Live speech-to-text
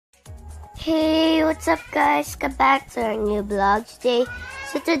Hey, what's up guys? Come back to our new vlog today.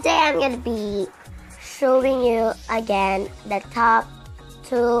 So today I'm gonna be showing you again the top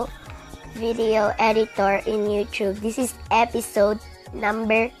 2 video editor in YouTube. This is episode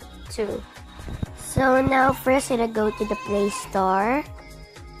number 2. So now first I'm gonna go to the Play Store.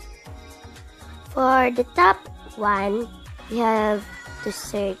 For the top 1, you have to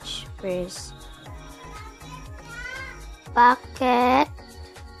search first Pocket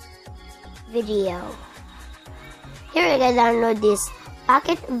Video. Here we're gonna download this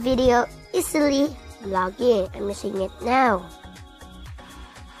Pocket Video easily. Login. I'm using it now.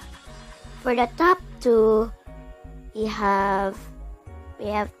 For the top 2, we have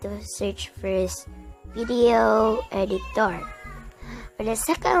to search first Video Editor. For the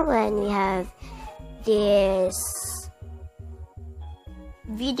second one, we have this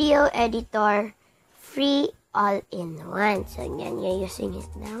Video Editor free all-in-one. So again, you're using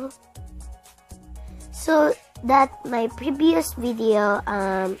it now. So that my previous video,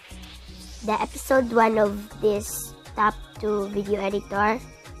 the episode 1 of this top 2 video editor,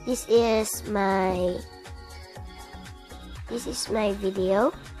 this is my video.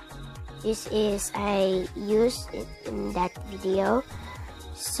 I used it in that video.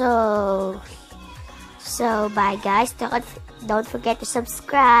 So bye guys. Don't forget to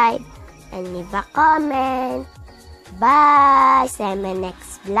subscribe and leave a comment. Bye. See you in my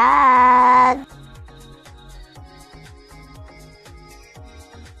next vlog.